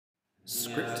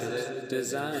Scripted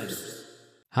design.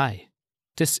 Hi,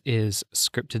 this is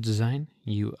Scripted Design.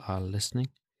 You are listening,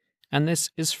 and this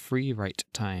is free write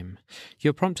time.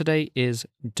 Your prompt today is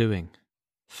doing.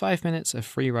 5 minutes of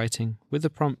free writing with the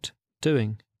prompt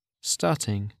doing,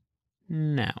 starting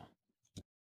now.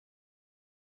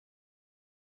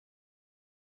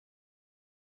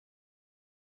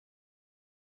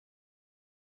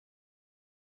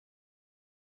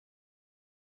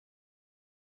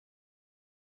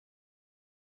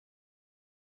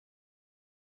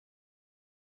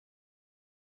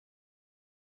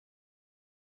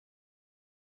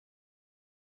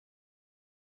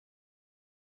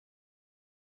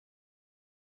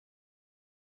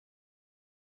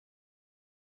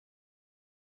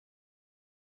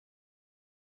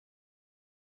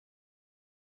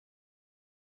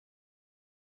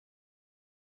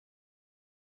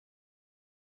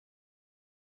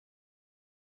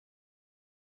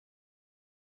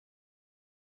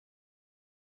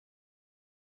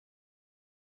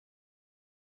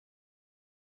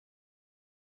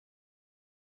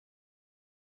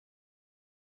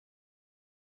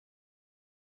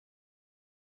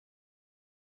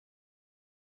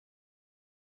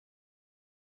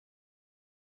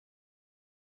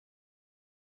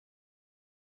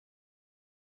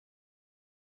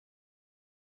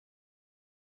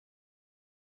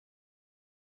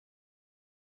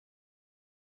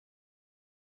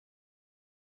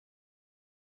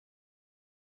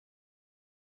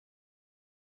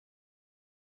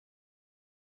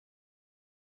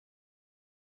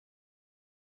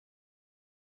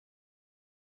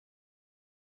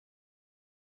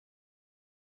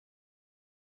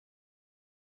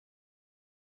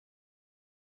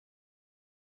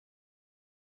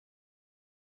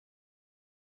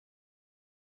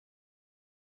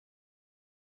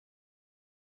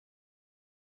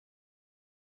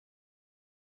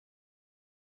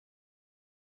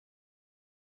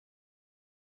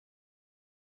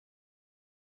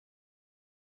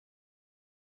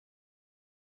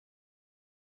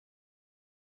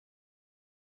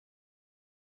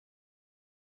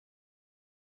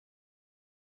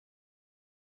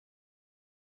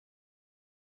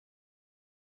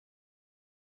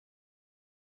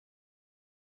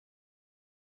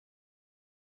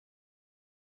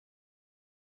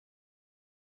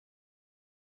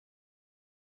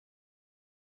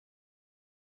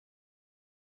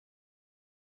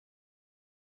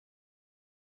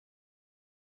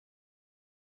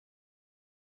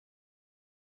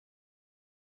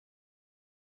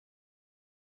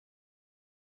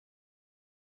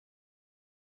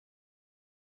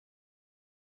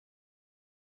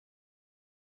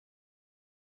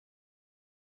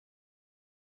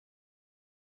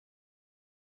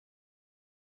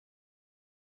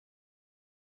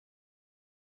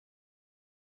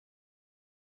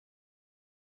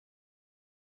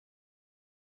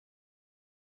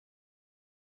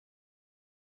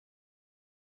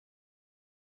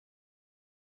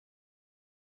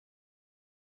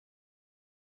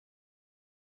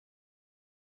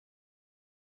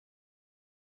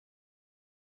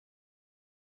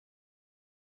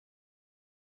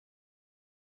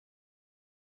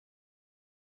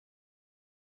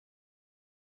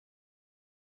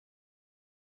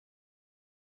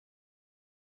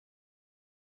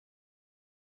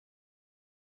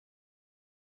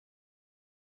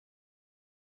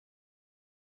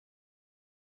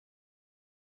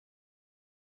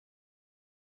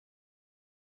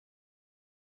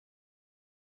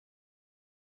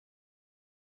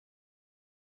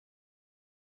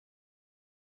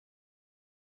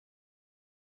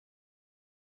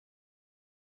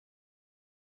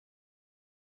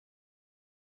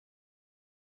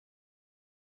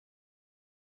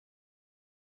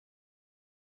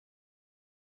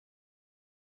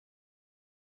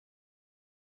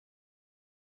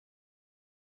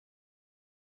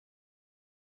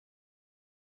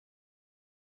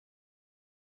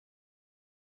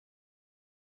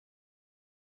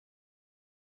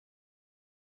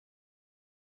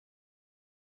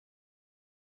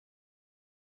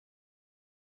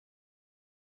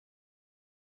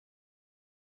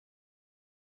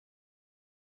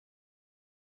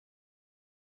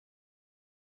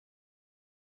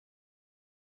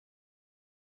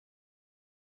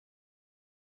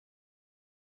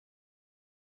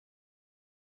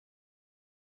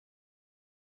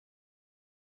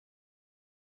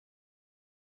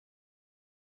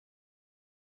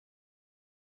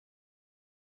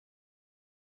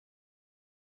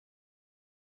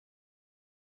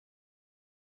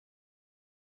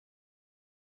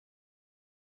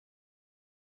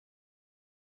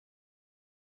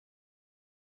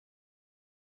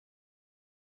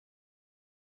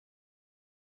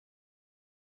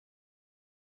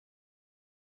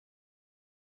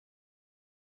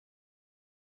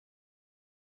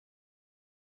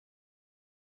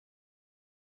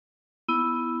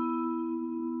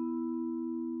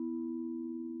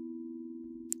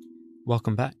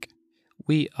 Welcome back.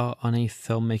 We are on a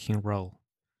filmmaking roll.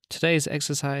 Today's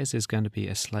exercise is going to be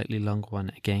a slightly longer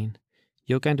one again.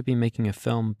 You're going to be making a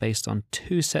film based on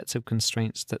 2 sets of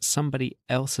constraints that somebody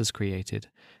else has created,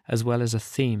 as well as a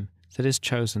theme that is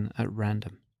chosen at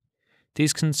random.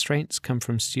 These constraints come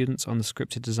from students on the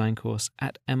scripted design course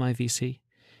at MIVC.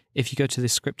 If you go to the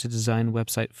scripted design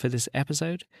website for this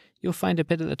episode, you'll find a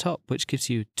bit at the top which gives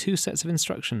you 2 sets of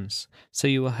instructions, so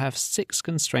you will have 6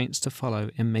 constraints to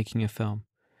follow in making a film,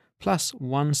 plus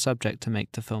 1 subject to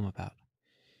make the film about.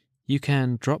 You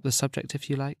can drop the subject if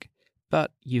you like,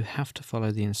 but you have to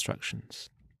follow the instructions.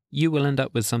 You will end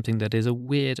up with something that is a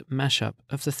weird mashup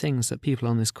of the things that people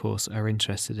on this course are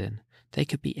interested in. They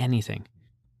could be anything.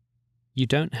 You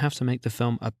don't have to make the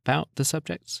film about the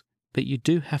subjects, but you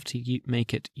do have to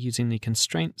make it using the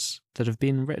constraints that have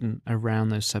been written around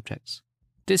those subjects.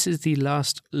 This is the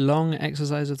last long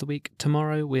exercise of the week.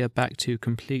 Tomorrow we are back to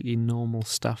completely normal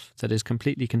stuff that is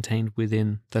completely contained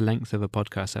within the length of a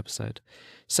podcast episode.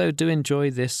 So do enjoy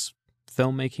this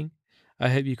filmmaking. I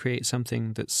hope you create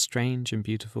something that's strange and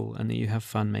beautiful and that you have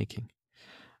fun making.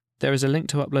 There is a link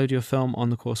to upload your film on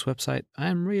the course website. I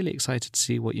am really excited to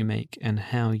see what you make and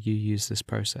how you use this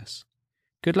process.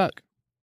 Good luck!